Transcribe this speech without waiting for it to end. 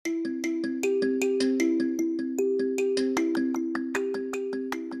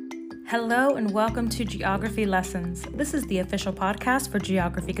Hello and welcome to Geography Lessons. This is the official podcast for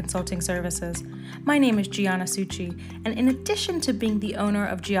Geography Consulting Services. My name is Gianna Succi, and in addition to being the owner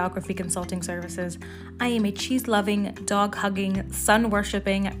of Geography Consulting Services, I am a cheese-loving, dog-hugging,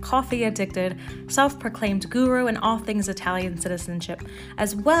 sun-worshipping, coffee-addicted, self-proclaimed guru in all things Italian citizenship,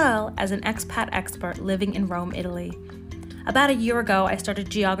 as well as an expat expert living in Rome, Italy. About a year ago, I started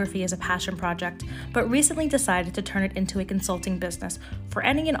geography as a passion project, but recently decided to turn it into a consulting business for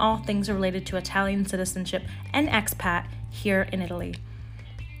any and all things related to Italian citizenship and expat here in Italy.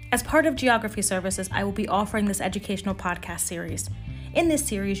 As part of Geography Services, I will be offering this educational podcast series. In this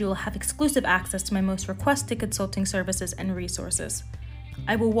series, you will have exclusive access to my most requested consulting services and resources.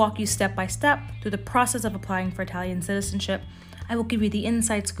 I will walk you step by step through the process of applying for Italian citizenship. I will give you the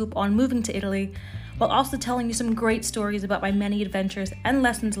inside scoop on moving to Italy, while also telling you some great stories about my many adventures and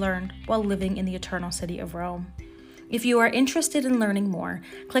lessons learned while living in the eternal city of Rome. If you are interested in learning more,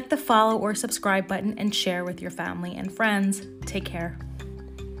 click the follow or subscribe button and share with your family and friends. Take care.